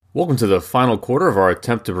Welcome to the final quarter of our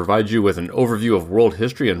attempt to provide you with an overview of world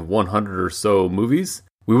history and 100 or so movies.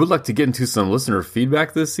 We would like to get into some listener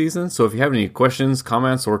feedback this season, so if you have any questions,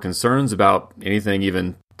 comments, or concerns about anything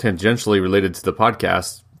even tangentially related to the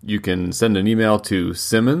podcast, you can send an email to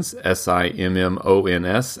Simmons, Simmons, at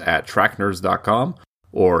tracknerds.com,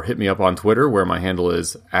 or hit me up on Twitter where my handle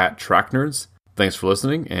is @tracknerds. Thanks for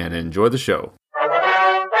listening and enjoy the show.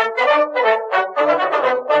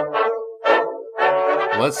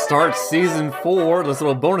 Let's start season 4, this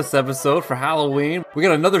little bonus episode for Halloween. We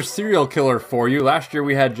got another serial killer for you. Last year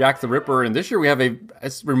we had Jack the Ripper, and this year we have a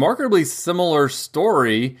remarkably similar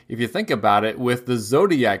story, if you think about it, with the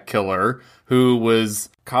Zodiac Killer, who was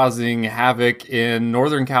causing havoc in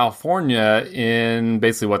Northern California in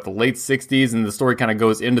basically, the late 60s, and the story kind of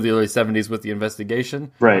goes into the early 70s with the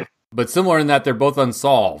investigation. Right. But similar in that they're both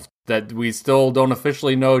unsolved, that we still don't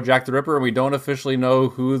officially know Jack the Ripper, and we don't officially know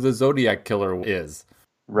who the Zodiac Killer is.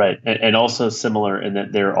 Right. And also similar in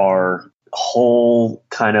that there are whole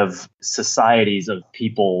kind of societies of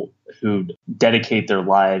people who dedicate their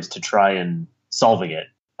lives to try and solving it.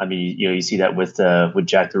 I mean, you see that with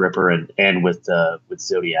Jack the Ripper and with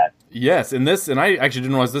Zodiac. Yes, and I actually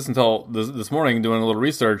didn't realize this until this morning doing a little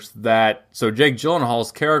research so Jake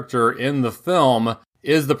Gyllenhaal's character in the film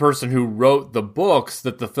is the person who wrote the books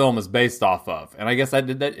that the film is based off of. And I guess I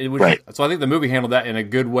did that. It was right. So I think the movie handled that in a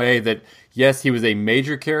good way, that yes, he was a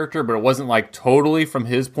major character, but it wasn't like totally from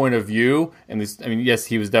his point of view. And yes,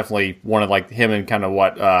 he was definitely one of him and kind of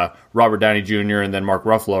what Robert Downey Jr. and then Mark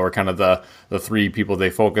Ruffalo are kind of the three people they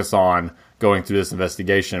focus on going through this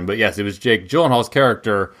investigation. But yes, it was Jake Gyllenhaal's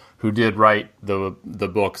character who did write the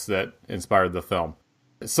books that inspired the film.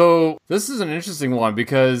 So this is an interesting one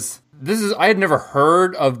because I had never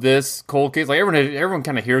heard of this cold case. Like everyone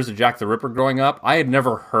kind of hears of Jack the Ripper growing up. I had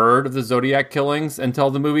never heard of the Zodiac killings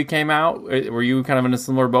until the movie came out. Were you kind of in a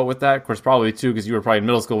similar boat with that? Of course, probably too, because you were probably in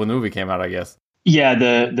middle school when the movie came out, I guess. Yeah,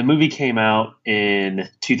 the movie came out in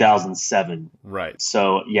 2007. Right.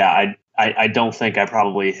 So yeah, I don't think I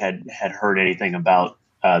probably had heard anything about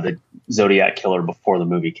the Zodiac Killer before the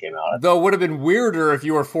movie came out. Though it would have been weirder if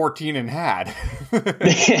you were 14 and had.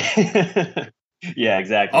 Yeah,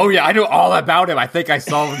 exactly. Oh, yeah, I know all about him. I think I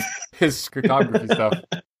saw his cryptography stuff.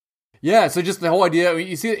 Yeah, so just the whole idea,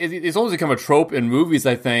 you see, it's always become a trope in movies,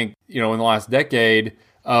 I think, in the last decade,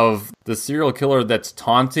 of the serial killer that's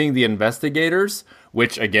taunting the investigators,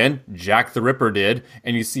 which, again, Jack the Ripper did,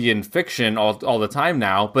 and you see in fiction all the time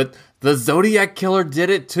now, but the Zodiac Killer did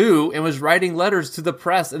it too, and was writing letters to the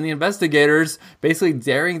press and the investigators, basically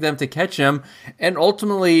daring them to catch him, and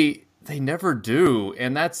ultimately, they never do,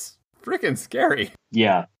 and that's freaking scary.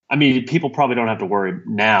 Yeah. I mean, people probably don't have to worry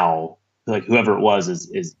now. Like, whoever it was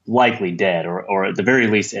is likely dead or at the very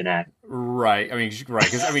least inactive. Right. I mean, right.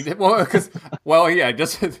 Just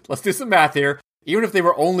let's do some math here. Even if they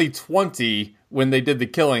were only 20 when they did the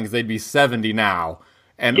killings, they'd be 70 now.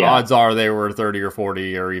 And odds are they were 30 or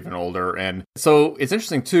 40 or even older. And so it's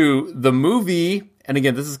interesting, too, the movie, and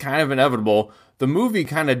again, this is kind of inevitable, the movie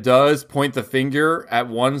kind of does point the finger at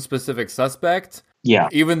one specific suspect. Yeah.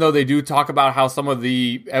 Even though they do talk about how some of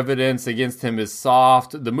the evidence against him is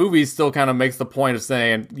soft, the movie still kind of makes the point of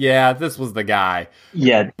saying, yeah, this was the guy.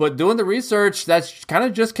 Yeah. But doing the research, that's kind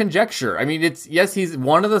of just conjecture. I mean, he's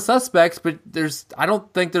one of the suspects, but I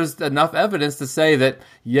don't think there's enough evidence to say that,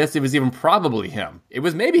 yes, it was even probably him. It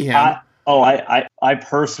was maybe him. I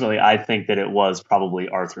personally, I think that it was probably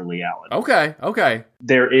Arthur Lee Allen. Okay.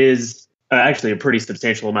 There is actually a pretty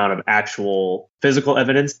substantial amount of actual physical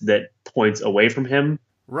evidence that points away from him.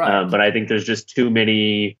 Right. But I think there's just too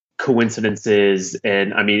many coincidences.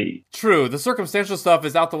 And I mean, true. The circumstantial stuff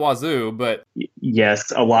is out the wazoo, but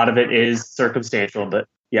yes, a lot of it is circumstantial, but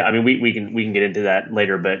yeah, I mean, we can get into that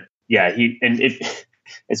later, but yeah,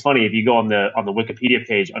 it's funny if you go on the Wikipedia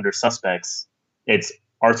page under suspects, it's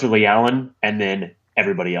Arthur Lee Allen and then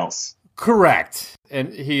everybody else. Correct.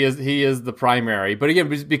 And he is the primary. But again,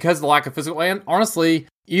 because of the lack of physical, and honestly,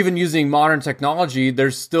 even using modern technology,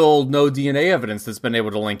 there's still no DNA evidence that's been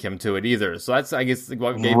able to link him to it either. So that's, I guess,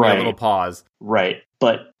 what gave me a little pause. Right.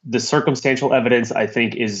 But the circumstantial evidence, I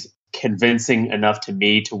think, is convincing enough to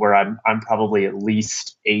me to where I'm probably at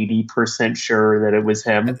least 80% sure that it was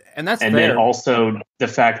him. And that's fair. Then also the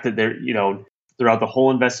fact that throughout the whole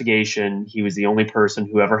investigation, he was the only person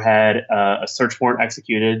who ever had a search warrant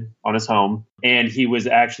executed on his home. And he was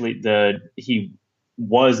actually he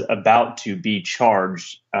was about to be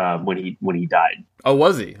charged when he died. Oh,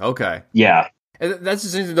 was he? Okay. Yeah. And that's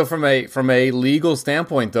just interesting, though, from a legal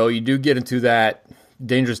standpoint, though, you do get into that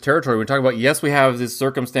dangerous territory. We talk about, yes, we have this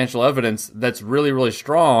circumstantial evidence that's really, really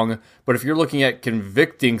strong, but if you're looking at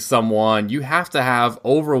convicting someone, you have to have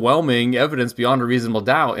overwhelming evidence beyond a reasonable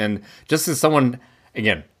doubt. And just as someone,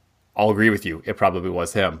 again, I'll agree with you, it probably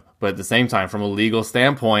was him. But at the same time, from a legal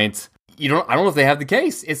standpoint, I don't know if they have the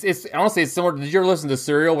case. It's honestly, it's similar. Did you ever listen to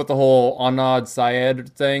Serial with the whole Anand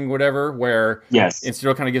Syed thing, whatever, where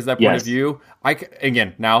Serial kind of gives that point of view?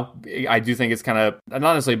 Now I do think it's kind of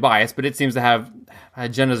not necessarily biased, but it seems to have,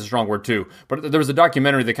 agenda is a strong word too. But there was a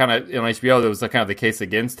documentary that kind of on HBO that was kind of the case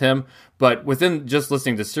against him. But within just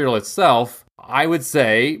listening to Serial itself, I would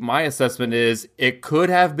say my assessment is it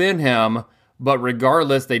could have been him, but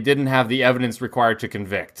regardless, they didn't have the evidence required to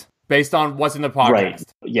convict. Based on what's in the podcast. Right.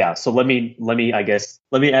 Yeah. So let me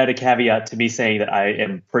add a caveat to me saying that I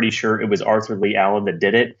am pretty sure it was Arthur Lee Allen that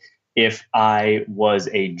did it. If I was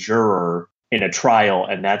a juror in a trial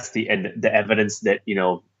and that's the evidence that,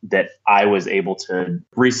 that I was able to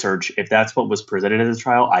research, if that's what was presented in the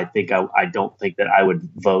trial, I don't think that I would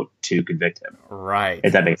vote to convict him. Right.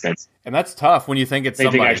 If that makes sense. And that's tough when you think it's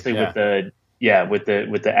somebody. Actually with the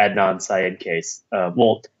Adnan Syed case. That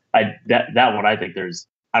one, I think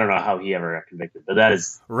I don't know how he ever got convicted, but that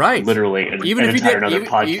is right. Literally an entire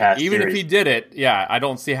podcast. Even if he did it, I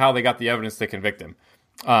don't see how they got the evidence to convict him.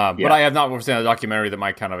 But I have not seen a documentary that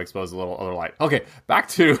might kind of expose a little other light. Okay, back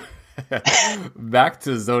to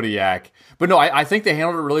Zodiac. But no, I think they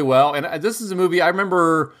handled it really well. And this is a movie I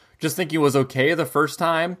remember just thinking it was okay the first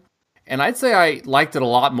time, and I'd say I liked it a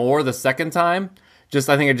lot more the second time.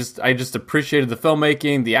 I just appreciated the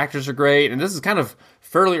filmmaking. The actors are great, and this is kind of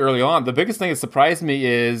fairly early on. The biggest thing that surprised me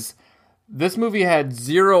is this movie had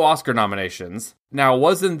 0 Oscar nominations. Now, it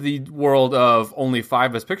was in the world of only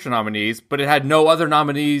 5 Best Picture nominees, but it had no other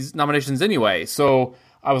nominations anyway. So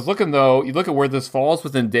I was looking, though, you look at where this falls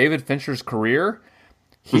within David Fincher's career.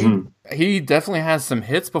 He definitely has some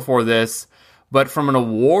hits before this, but from an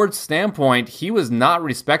awards standpoint, he was not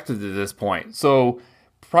respected at this point. So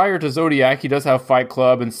prior to Zodiac, he does have Fight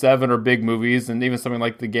Club and Seven are big movies, and even something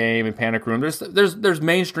like The Game and Panic Room. There's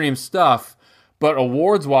mainstream stuff, but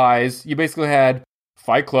awards-wise, you basically had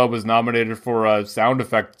Fight Club was nominated for a Sound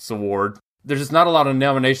Effects Award. There's just not a lot of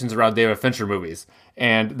nominations around David Fincher movies,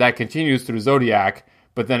 and that continues through Zodiac,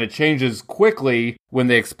 but then it changes quickly when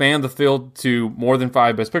they expand the field to more than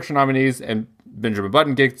 5 Best Picture nominees, and Benjamin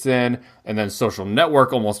Button gets in, and then Social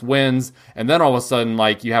Network almost wins, and then all of a sudden,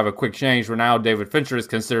 you have a quick change where now David Fincher is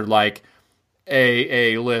considered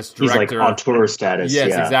a list director. He's auteur status.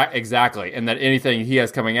 Yes, exactly. And that anything he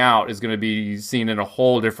has coming out is going to be seen in a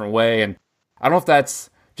whole different way. And I don't know if that's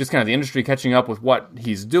just kind of the industry catching up with what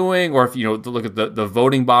he's doing, or if, to look at the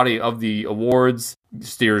voting body of the awards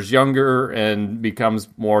steers younger and becomes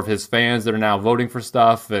more of his fans that are now voting for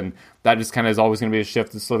stuff, and that just kind of is always going to be a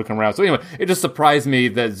shift that's slow to come around. So anyway, it just surprised me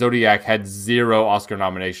that Zodiac had 0 Oscar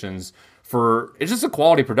nominations it's just a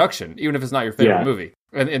quality production, even if it's not your favorite movie.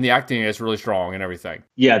 And the acting is really strong and everything.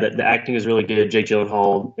 Yeah, the acting is really good. Jake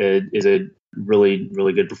Gyllenhaal is a really,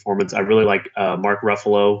 really good performance. I really like Mark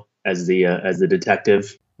Ruffalo as the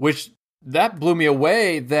detective. Which, that blew me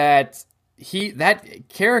away that that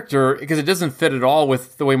character, because it doesn't fit at all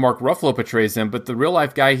with the way Mark Ruffalo portrays him, but the real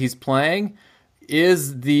life guy he's playing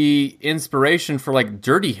is the inspiration for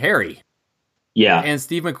Dirty Harry. Yeah. And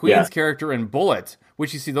Steve McQueen's character in Bullet,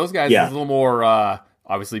 which you see those guys is a little more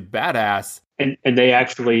obviously badass. And they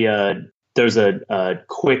actually there's a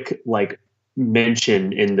quick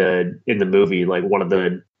mention in the movie, one of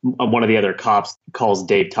the other cops calls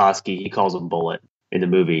Dave Toschi, he calls him Bullet in the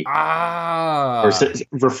movie. Or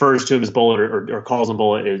refers to him as Bullet or calls him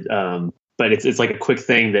Bullet. But it's a quick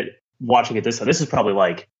thing that watching it this is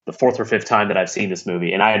probably the 4th or 5th time that I've seen this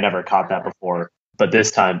movie, and I had never caught that before. But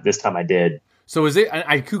this time I did. So is it,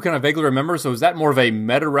 I could kind of vaguely remember, so is that more of a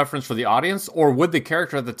meta reference for the audience, or would the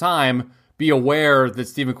character at the time be aware that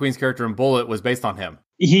Steve McQueen's character in Bullet was based on him?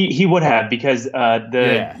 He would have, because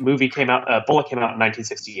the movie came out, Bullet came out in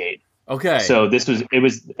 1968. Okay. So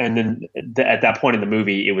and then at that point in the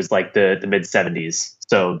movie, it was the mid 70s.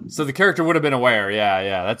 So the character would have been aware.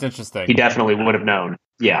 Yeah. That's interesting. He definitely would have known.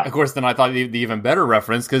 Yeah. Of course, then I thought the even better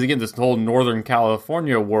reference, because again, this whole Northern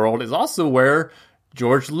California world is also where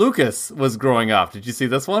George Lucas was growing up. Did you see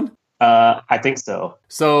this one? I think so.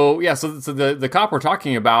 So the cop we're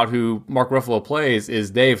talking about, who Mark Ruffalo plays,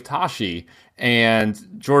 is Dave Toschi, and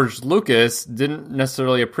George Lucas didn't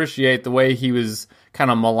necessarily appreciate the way he was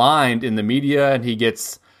kind of maligned in the media, and he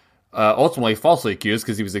gets ultimately falsely accused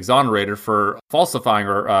because he was exonerated for falsifying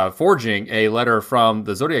or forging a letter from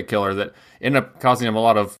the Zodiac Killer that ended up causing him a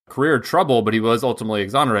lot of career trouble, but he was ultimately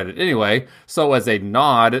exonerated anyway. So as a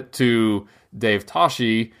nod to Dave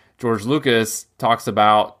Toschi, George Lucas talks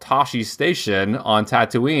about Tashi Station on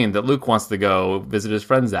Tatooine that Luke wants to go visit his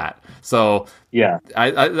friends at. So Yeah.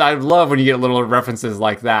 I love when you get little references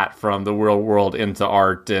like that from the real world into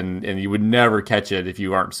art, and you would never catch it if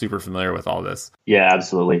you aren't super familiar with all this. Yeah,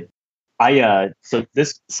 absolutely. So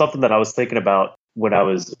this something that I was thinking about when I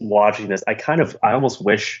was watching this. I almost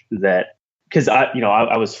wish that, because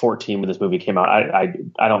I was 14 when this movie came out.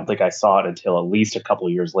 I don't think I saw it until at least a couple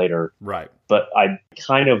of years later. Right. But I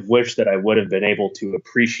kind of wish that I would have been able to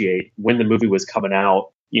appreciate when the movie was coming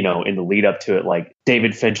out, in the lead up to it, like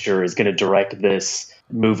David Fincher is going to direct this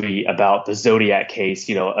movie about the Zodiac case,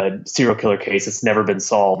 a serial killer case that's never been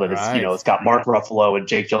solved. And Right. it's got Mark Ruffalo and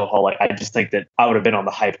Jake Gyllenhaal. Like, I just think that I would have been on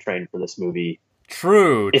the hype train for this movie.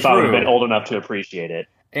 True. If I would have been old enough to appreciate it.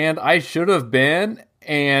 And I should have been,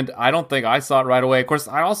 and I don't think I saw it right away. Of course,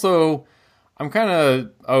 I'm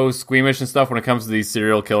kind of squeamish and stuff when it comes to these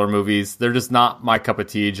serial killer movies. They're just not my cup of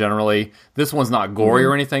tea generally. This one's not gory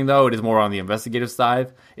or anything, though. It is more on the investigative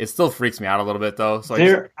side. It still freaks me out a little bit, though. So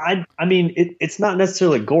it's not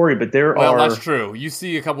necessarily gory, but well, that's true. You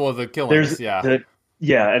see a couple of the killings, and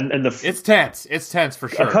it's tense. It's tense for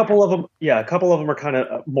sure. A couple of them are kind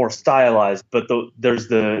of more stylized, but there's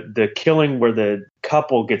the killing where the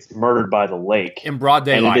couple gets murdered by the lake in broad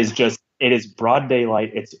daylight. And it is broad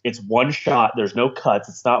daylight. It's one shot. There's no cuts.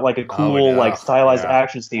 It's not like a cool stylized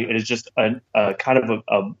action scene. It is just a kind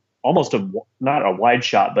of almost not a wide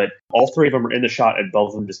shot, but all three of them are in the shot and both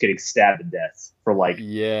of them just getting stabbed to death for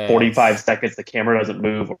 45 seconds. The camera doesn't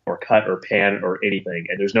move or cut or pan or anything,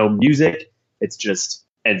 and there's no music.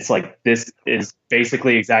 It's like, this is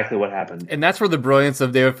basically exactly what happened. And that's where the brilliance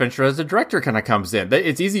of David Fincher as a director kind of comes in.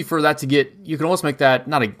 It's easy for that to get, you can almost make that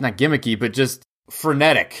not gimmicky, but just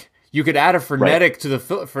frenetic. You could add a freneticness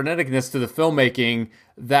to the filmmaking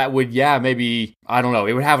that would, maybe, I don't know,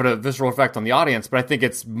 it would have a visceral effect on the audience, but I think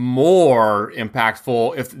it's more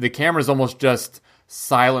impactful if the camera's almost just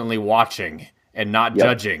silently watching and not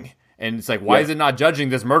judging. And it's like, why is it not judging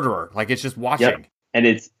this murderer? Like, it's just watching. Yep. And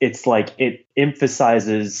it's like, it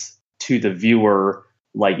emphasizes to the viewer,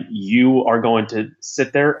 like, you are going to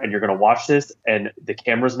sit there and you're going to watch this, and the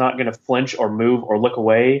camera's not going to flinch or move or look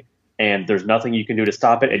away, and there's nothing you can do to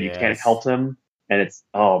stop it, and you can't help them. And it's,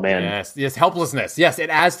 oh man. Yes, helplessness. Yes, it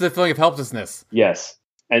adds to the feeling of helplessness. Yes.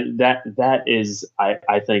 And that is,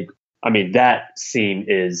 I think, that scene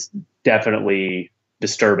is definitely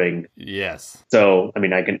disturbing. Yes. So,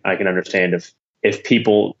 I can understand if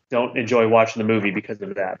people don't enjoy watching the movie because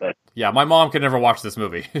of that, but yeah, my mom could never watch this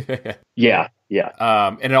movie. Yeah.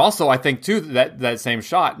 And it also, I think too, that same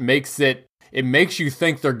shot makes you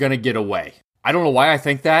think they're gonna get away. I don't know why I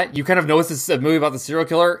think that. You kind of know this is a movie about the serial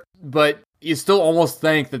killer, but you still almost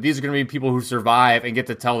think that these are going to be people who survive and get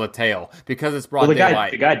to tell the tale because it's broad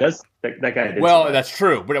daylight. The guy did. Well, survive. That's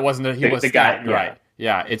true, but it wasn't. He was stabbed, right?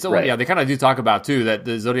 Yeah, it's right. Yeah. They kind of do talk about too that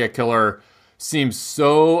the Zodiac killer seems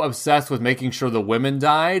so obsessed with making sure the women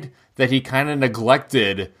died that he kind of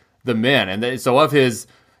neglected the men, and so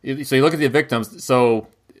you look at the victims. So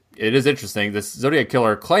it is interesting. This Zodiac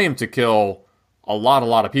killer claimed to kill a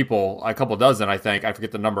lot of people, a couple dozen, I think. I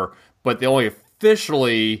forget the number, but they only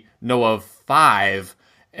officially know of 5,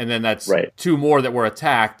 and then that's 2 more that were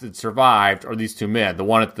attacked that survived, are these 2 men. The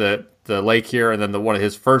one at the lake here, and then the one of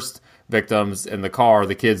his first victims in the car,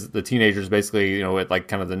 the kids, the teenagers, basically, at like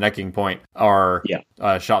kind of the necking point, are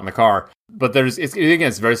shot in the car. But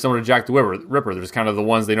it's very similar to Jack the Ripper. There's kind of the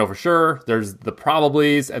ones they know for sure. There's the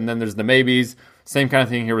probablys, and then there's the maybes. Same kind of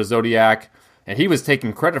thing here with Zodiac. And he was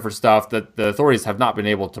taking credit for stuff that the authorities have not been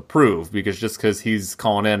able to prove, because he's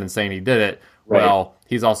calling in and saying he did it, well,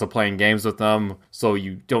 he's also playing games with them, so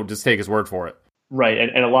you don't just take his word for it. Right,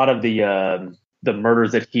 and a lot of the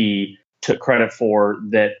murders that he took credit for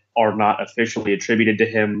that are not officially attributed to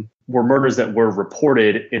him were murders that were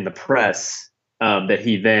reported in the press that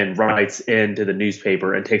he then writes into the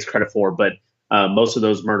newspaper and takes credit for, but most of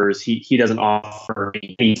those murders, he doesn't offer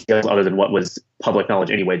any details other than what was public knowledge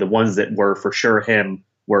anyway. The ones that were for sure him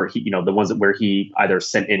were the ones where he either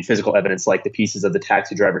sent in physical evidence, like the pieces of the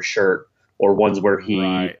taxi driver's shirt, or ones where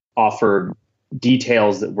he offered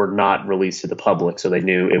details that were not released to the public, so they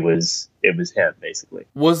knew it was him, basically.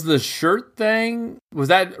 Was the shirt thing, was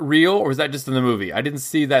that real, or was that just in the movie? I didn't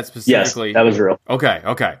see that specifically. Yes, that was real.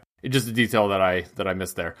 Okay. It's just a detail that I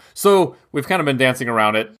missed there. So we've kind of been dancing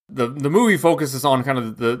around it. The movie focuses on kind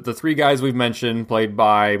of the 3 guys we've mentioned, played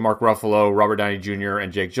by Mark Ruffalo, Robert Downey Jr.,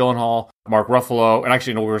 and Jake Gyllenhaal. Mark Ruffalo, and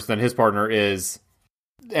actually no worse than his partner is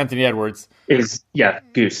Anthony Edwards. Goose.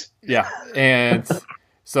 Yeah, and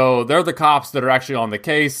so they're the cops that are actually on the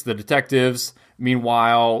case, the detectives.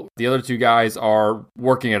 Meanwhile, the other two guys are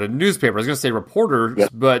working at a newspaper. I was going to say reporters,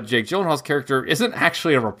 but Jake Gyllenhaal's character isn't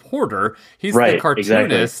actually a reporter. He's the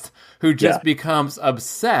cartoonist who just becomes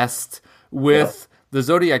obsessed with the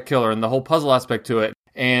Zodiac Killer and the whole puzzle aspect to it,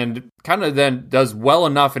 and kind of then does well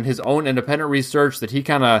enough in his own independent research that he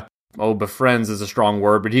kind of, befriends is a strong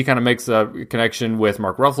word, but he kind of makes a connection with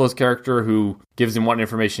Mark Ruffalo's character, who gives him what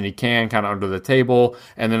information he can kind of under the table.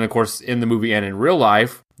 And then, of course, in the movie and in real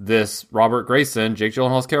life, this Robert Grayson, Jake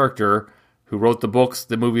Gyllenhaal's character, who wrote the books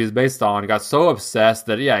the movie is based on, got so obsessed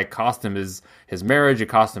that, it cost him his marriage, it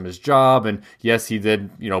cost him his job, and yes, he did,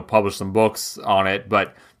 publish some books on it,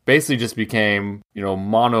 but basically just became,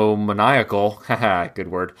 monomaniacal, good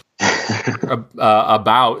word,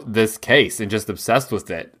 about this case and just obsessed with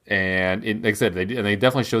it. And like I said, they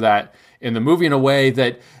definitely show that in the movie in a way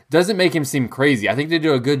that doesn't make him seem crazy. I think they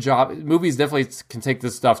do a good job. Movies definitely can take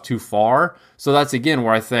this stuff too far. So that's, again,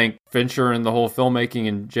 where I think Fincher and the whole filmmaking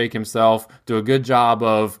and Jake himself do a good job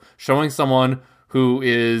of showing someone who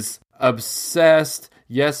is obsessed,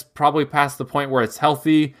 yes, probably past the point where it's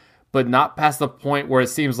healthy, but not past the point where it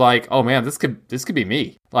seems like, oh man, this could be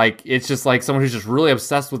me. Like, it's just like someone who's just really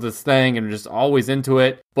obsessed with this thing and just always into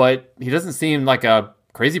it. But he doesn't seem like a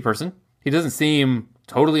crazy person. He doesn't seem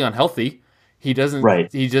totally unhealthy. He doesn't. Right.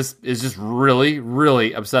 He just is just really,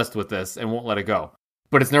 really obsessed with this and won't let it go.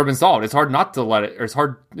 But it's never been solved. It's hard not to let it, or it's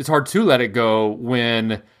hard to let it go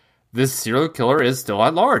when this serial killer is still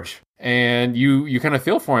at large, and you kind of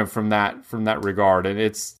feel for him from that regard, and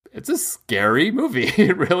it's a scary movie.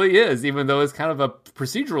 It really is, even though it's kind of a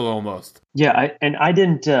procedural almost. Yeah, I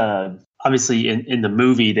didn't. Obviously, in the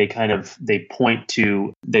movie, they point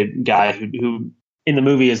to the guy who in the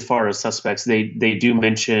movie, as far as suspects, they do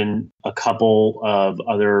mention a couple of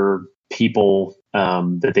other people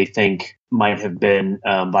that they think might have been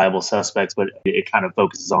viable suspects, but it kind of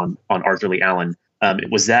focuses on Arthur Lee Allen.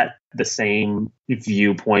 Was that the same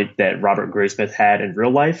viewpoint that Robert Graysmith had in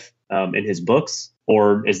real life in his books?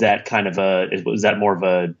 Or is that was that more of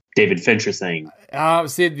a David Fincher thing?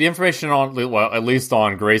 See, the information on, well, at least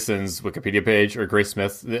on Grayson's Wikipedia page, or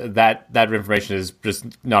Graysmith, that information is just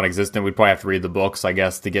non-existent. We'd probably have to read the books, I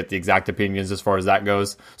guess, to get the exact opinions as far as that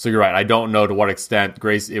goes. So you're right. I don't know to what extent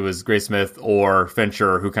it was Graysmith or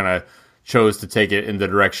Fincher who kind of chose to take it in the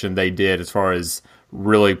direction they did as far as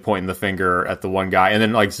really pointing the finger at the one guy. And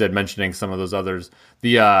then, like I said, mentioning some of those others.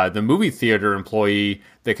 The movie theater employee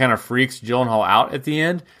that kind of freaks Gyllenhaal out at the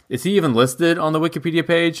end, is he even listed on the Wikipedia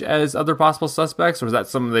page as other possible suspects, or is that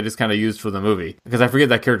something they just kind of used for the movie? Because I forget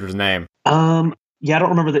that character's name. Yeah, I don't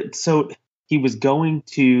remember that. So he was going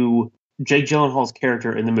to, Jake Gyllenhaal's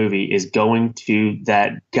character in the movie is going to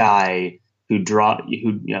that guy who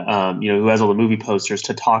has all the movie posters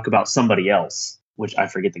to talk about somebody else, which I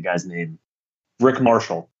forget the guy's name. Rick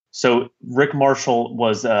Marshall. So Rick Marshall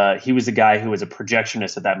was the guy who was a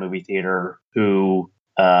projectionist at that movie theater, who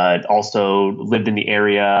also lived in the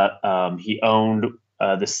area. He owned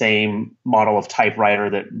the same model of typewriter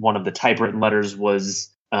that one of the typewritten letters was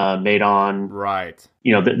made on. Right.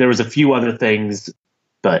 There was a few other things,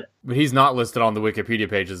 but he's not listed on the Wikipedia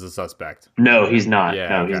page as a suspect. No, he's not.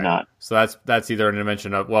 Yeah, he's not. So that's either an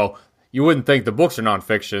invention of, well, you wouldn't think the books are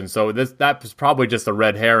nonfiction, so that was probably just a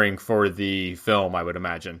red herring for the film, I would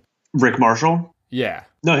imagine. Rick Marshall? Yeah.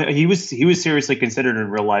 No, he was seriously considered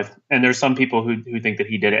in real life, and there's some people who think that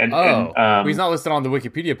he did it. He's not listed on the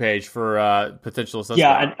Wikipedia page for potential suspect.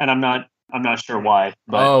 Yeah, and I'm not sure why.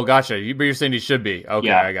 But, oh, gotcha. But you're saying he should be. Okay,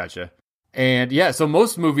 yeah. I gotcha. And yeah, so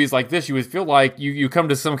most movies like this, you would feel like you come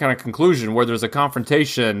to some kind of conclusion where there's a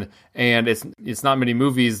confrontation, and it's not many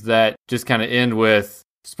movies that just kind of end with,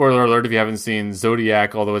 spoiler alert if you haven't seen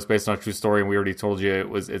Zodiac, although it's based on a true story and we already told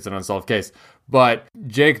you it's an unsolved case. But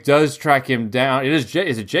Jake does track him down. Is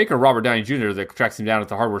it Jake or Robert Downey Jr. that tracks him down at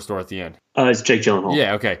the hardware store at the end? It's Jake Gyllenhaal.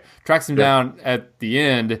 Yeah, okay. Tracks him down at the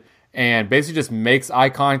end and basically just makes eye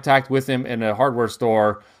contact with him in a hardware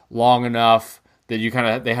store long enough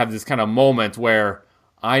that they have this kind of moment where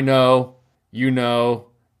I know, you know,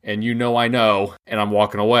 and you know I know, and I'm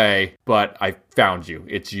walking away, but I found you.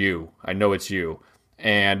 It's you. I know it's you.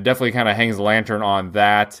 And definitely kind of hangs the lantern on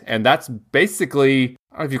that. And that's basically,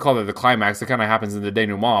 I don't know if you call it the climax, it kind of happens in the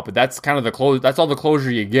denouement, but that's kind of the close. That's all the closure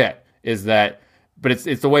you get, is that, but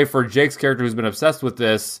it's a way for Jake's character, who's been obsessed with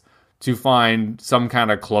this, to find some kind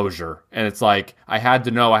of closure. And it's like, I had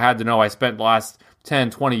to know. I spent the last 10,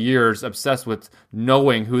 20 years obsessed with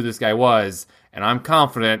knowing who this guy was. And I'm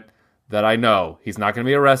confident that I know. He's not going to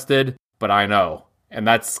be arrested, but I know. And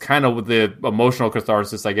that's kind of the emotional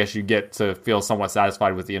catharsis, I guess, you get to feel somewhat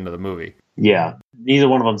satisfied with the end of the movie. Yeah. Neither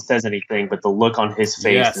one of them says anything, but the look on his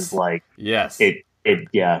face is like, yes,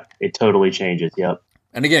 it totally changes. Yep.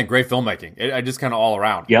 And again, great filmmaking. I just kind of all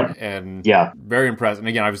around. Yep. And yeah, very impressed. And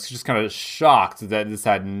again, I was just kind of shocked that this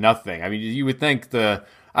had nothing. I mean, you would think the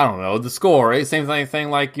score, same thing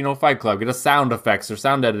like, Fight Club, get a sound effects or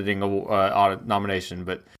sound editing nomination.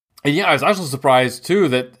 But yeah, I was also surprised too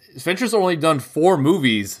that Fincher's only done 4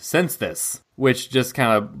 movies since this, which just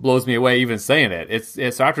kind of blows me away even saying it.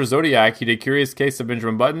 It's after Zodiac, he did Curious Case of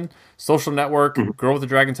Benjamin Button, Social Network, Girl with the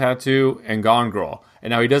Dragon Tattoo, and Gone Girl.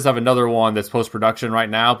 And now he does have another one that's post-production right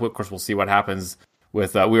now. But of course, we'll see what happens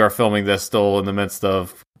with, we are filming this still in the midst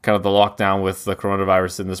of kind of the lockdown with the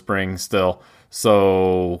coronavirus in the spring still.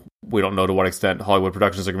 So we don't know to what extent Hollywood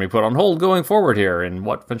productions are going to be put on hold going forward here and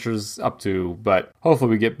what Fincher's up to. But hopefully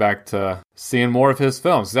we get back to seeing more of his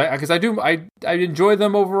films. Because I enjoy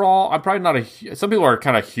them overall. I'm probably not some people are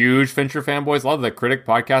kind of huge Fincher fanboys. A lot of the critic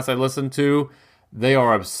podcasts I listen to, they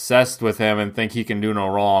are obsessed with him and think he can do no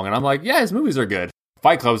wrong. And I'm like, yeah, his movies are good.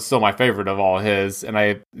 Fight Club is still my favorite of all his.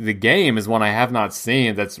 And The Game is one I have not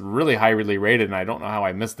seen that's really highly rated, and I don't know how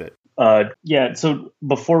I missed it. So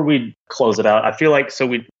before we close it out, I feel like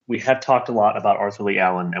we have talked a lot about Arthur Lee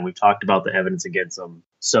Allen, and we've talked about the evidence against him.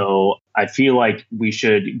 So I feel like we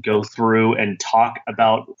should go through and talk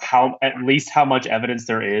about how much evidence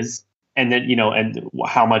there is, and then and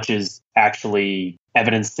how much is actually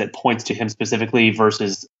evidence that points to him specifically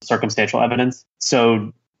versus circumstantial evidence.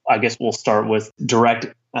 So I guess we'll start with direct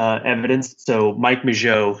evidence. So Mike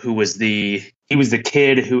Mageau, he was the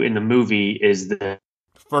kid who in the movie is the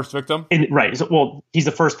first victim, right? So, he's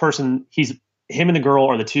the first person. Him and the girl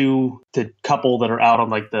are the couple that are out on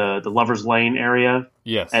like the Lover's Lane area.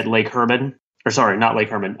 Yes. At Lake Herman, or sorry, not Lake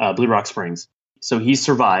Herman, Blue Rock Springs. So he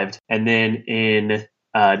survived, and then in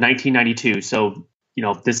 1992. So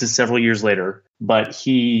this is several years later, but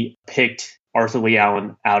he picked Arthur Lee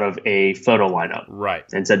Allen out of a photo lineup, right,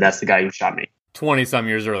 and said that's the guy who shot me 20-some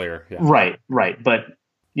years earlier. Yeah. Right, but.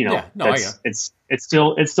 It's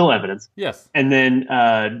still evidence. Yes. And then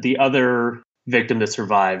the other victim that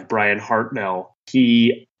survived, Brian Hartnell,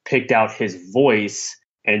 he picked out his voice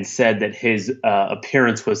and said that his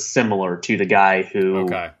appearance was similar to the guy who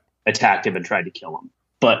attacked him and tried to kill him.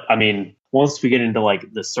 But I mean, once we get into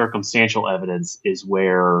like the circumstantial evidence is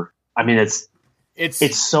where, I mean, it's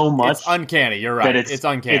so much. It's uncanny. You're right. It's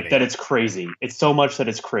uncanny. That it's crazy. It's so much that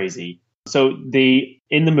it's crazy. So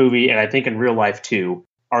in the movie, and I think in real life too,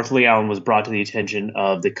 Arthur Lee Allen was brought to the attention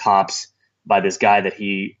of the cops by this guy that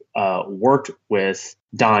he worked with,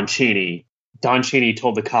 Don Cheney. Don Cheney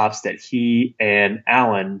told the cops that he and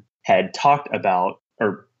Allen had talked about,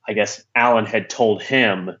 or I guess Allen had told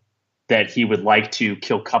him that he would like to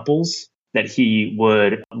kill couples, that he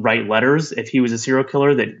would write letters if he was a serial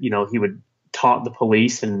killer, that, he would taunt the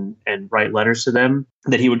police and write letters to them,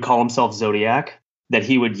 that he would call himself Zodiac, that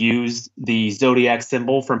he would use the Zodiac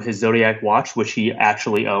symbol from his Zodiac watch, which he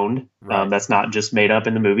actually owned. Right. That's not just made up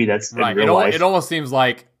in the movie. That's right. In real life. It almost seems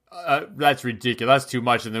like that's ridiculous. That's too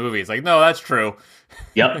much in the movie. It's like, no, that's true.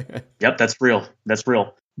 Yep, that's real.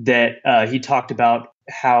 That he talked about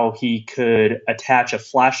how he could attach a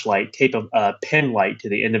flashlight, tape a pen light to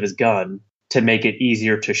the end of his gun to make it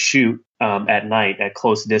easier to shoot at night at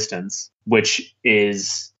close distance, which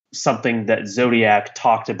is something that Zodiac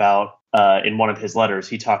talked about. In one of his letters,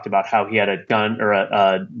 he talked about how he had a gun or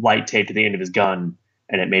a light taped to the end of his gun,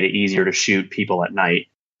 and it made it easier to shoot people at night.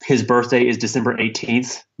 His birthday is December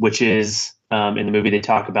 18th, which is, in the movie, they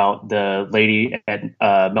talk about the lady at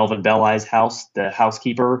Melvin Belli's house, the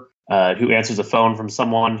housekeeper, who answers a phone from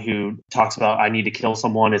someone who talks about, I need to kill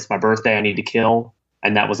someone. It's my birthday. I need to kill.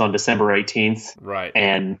 And that was on December 18th. Right.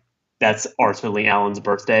 And that's Arthur Lee Allen's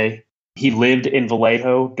birthday. He lived in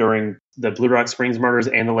Vallejo during the Blue Rock Springs murders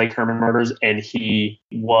and the Lake Herman murders, and he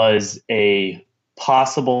was a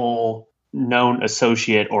possible known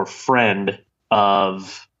associate or friend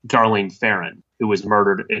of Darlene Ferrin, who was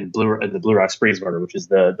murdered in the Blue Rock Springs murder, which is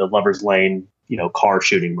the Lover's Lane, car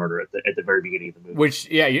shooting murder at the very beginning of the movie. Which,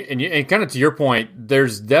 yeah, and kind of to your point,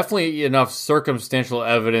 there's definitely enough circumstantial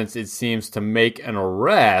evidence, it seems, to make an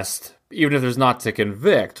arrest, even if there's not to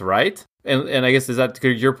convict, right? And I guess, is that to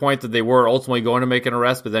your point that they were ultimately going to make an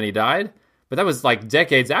arrest, but then he died? But that was like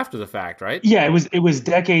decades after the fact, right? Yeah, it was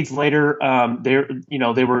decades later.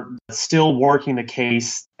 They were still working the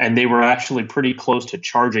case, and they were actually pretty close to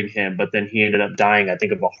charging him. But then he ended up dying, I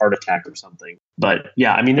think, of a heart attack or something. But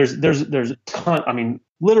yeah, I mean, there's a ton. I mean,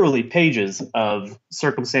 literally pages of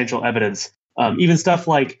circumstantial evidence. Even stuff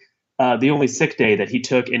like the only sick day that he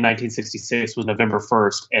took in 1966 was November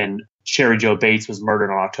 1st, and Sherry Jo Bates was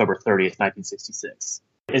murdered on October 30th, 1966.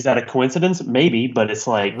 Is that a coincidence? Maybe, but it's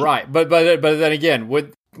like... Right, but then again,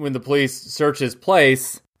 when the police search his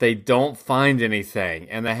place, they don't find anything,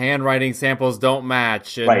 and the handwriting samples don't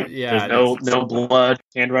match. And right. Yeah, There's no blood.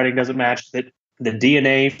 Handwriting doesn't match. The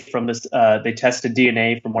DNA from this, they tested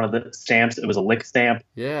DNA from one of the stamps. It was a lick stamp.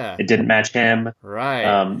 Yeah. It didn't match him.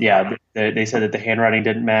 Right. They said that the handwriting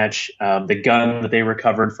didn't match. The gun that they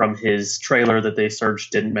recovered from his trailer that they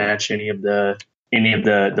searched didn't match any of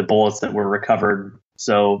the bullets that were recovered.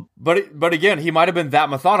 So, but again, he might have been that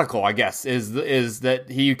methodical, I guess, is that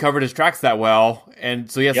he covered his tracks that well. And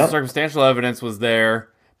so yes, the circumstantial evidence was there.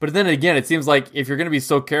 But then again, it seems like if you're going to be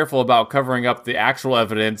so careful about covering up the actual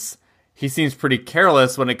evidence, he seems pretty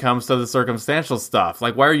careless when it comes to the circumstantial stuff.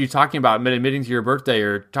 Like, why are you talking about admitting to your birthday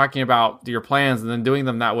or talking about your plans and then doing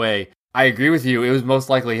them that way? I agree with you. It was most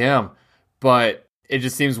likely him. But it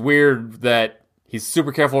just seems weird that he's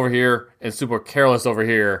super careful over here and super careless over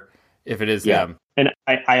here if it is him. And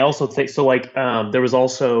I also think, so like, there was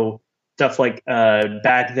also stuff like,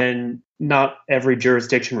 back then, not every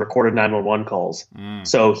jurisdiction recorded 911 calls.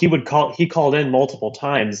 So he called in multiple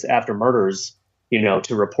times after murders,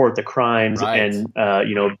 to report the crimes and,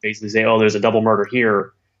 basically say, oh, there's a double murder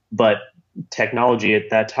here. But technology at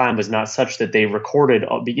that time was not such that they recorded,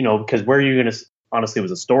 because where are you going to, honestly, it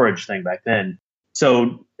was a storage thing back then.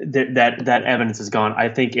 So that evidence is gone. I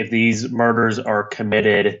think if these murders are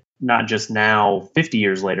committed, not just now, 50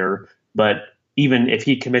 years later, but even if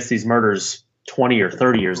he commits these murders 20 or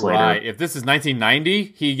 30 years later. Right. If this is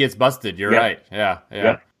 1990, he gets busted. You're right. Yeah.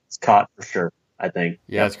 It's caught for sure, I think.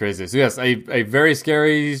 Yeah, it's crazy. So yes, a very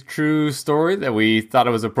scary, true story that we thought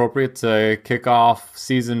it was appropriate to kick off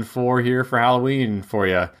season 4 here for Halloween for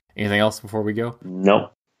you. Anything else before we go?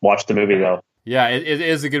 Nope. Watch the movie though. Yeah, it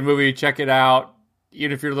is a good movie. Check it out.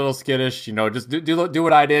 Even if you're a little skittish, just do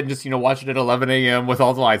what I did. Just, watch it at 11 a.m. with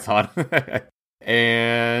all the lights on.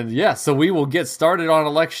 And yeah, so we will get started on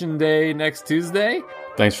Election Day next Tuesday.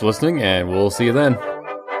 Thanks for listening, and we'll see you then.